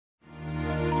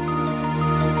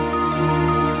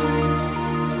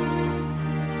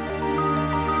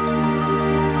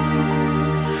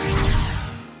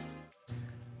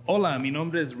Hola, mi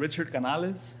nombre es Richard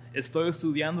Canales. Estoy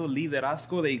estudiando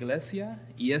liderazgo de iglesia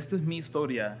y esta es mi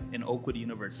historia in Oakwood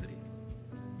University.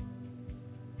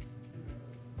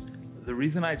 The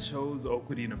reason I chose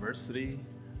Oakwood University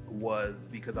was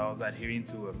because I was adhering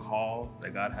to a call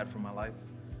that God had for my life.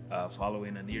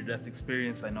 Following a near-death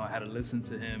experience, I know I had to listen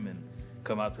to him and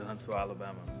come out to Huntsville,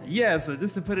 Alabama. Yeah, so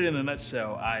just to put it in a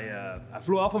nutshell, I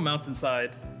flew off a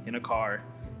mountainside in a car,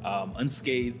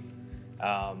 unscathed.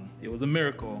 It was a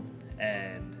miracle,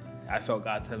 and I felt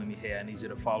God telling me, hey, I need you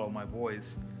to follow my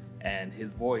voice. And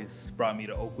his voice brought me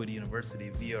to Oakwood University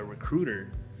via a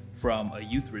recruiter from a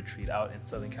youth retreat out in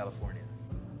Southern California.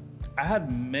 I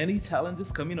had many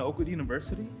challenges coming to Oakwood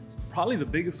University. Probably the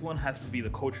biggest one has to be the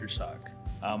culture shock.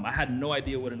 I had no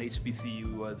idea what an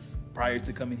HBCU was prior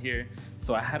to coming here,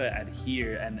 so I had to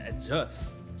adhere and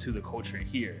adjust to the culture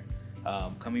here.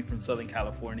 Coming from Southern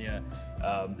California,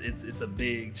 it's a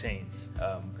big change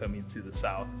coming to the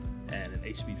South and an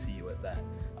HBCU at that.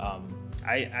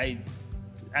 I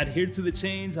adhered to the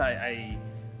change. I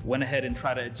went ahead and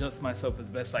tried to adjust myself as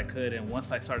best I could, and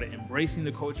once I started embracing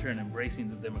the culture and embracing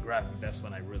the demographic, that's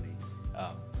when I really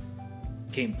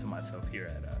came to myself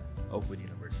here at Oakwood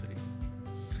University.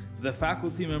 The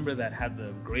faculty member that had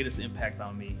the greatest impact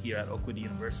on me here at Oakwood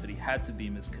University had to be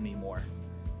Ms. Moore.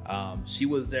 She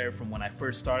was there from when I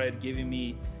first started, giving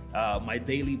me my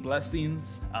daily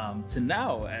blessings to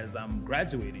now as I'm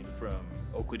graduating from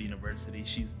Oakwood University.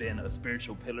 She's been a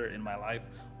spiritual pillar in my life,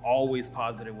 always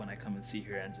positive when I come and see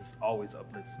her, and just always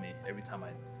uplifts me every time I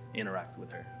interact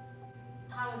with her.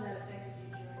 How has that affected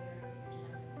you during your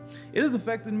time? It has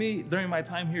affected me during my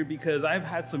time here because I've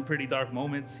had some pretty dark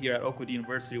moments here at Oakwood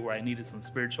University where I needed some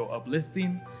spiritual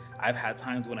uplifting. I've had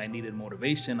times when I needed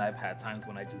motivation. I've had times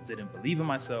when I just didn't believe in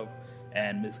myself.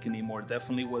 And Ms. Moore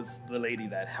definitely was the lady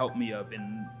that helped me up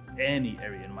in any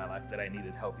area in my life that I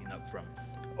needed helping up from.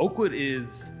 Oakwood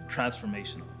is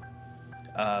transformational.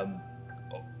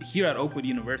 Here at Oakwood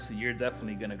University, you're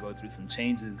definitely gonna go through some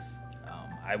changes.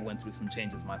 I went through some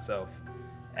changes myself.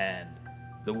 And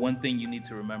the one thing you need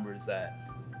to remember is that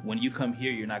when you come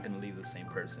here, you're not gonna leave the same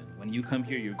person. When you come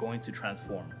here, you're going to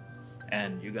transform.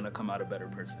 And you're gonna come out a better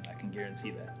person, I can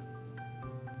guarantee that.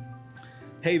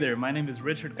 Hey there, my name is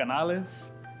Richard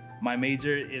Canales. My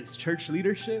major is church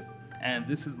leadership, and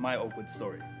this is my Oakwood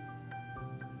story.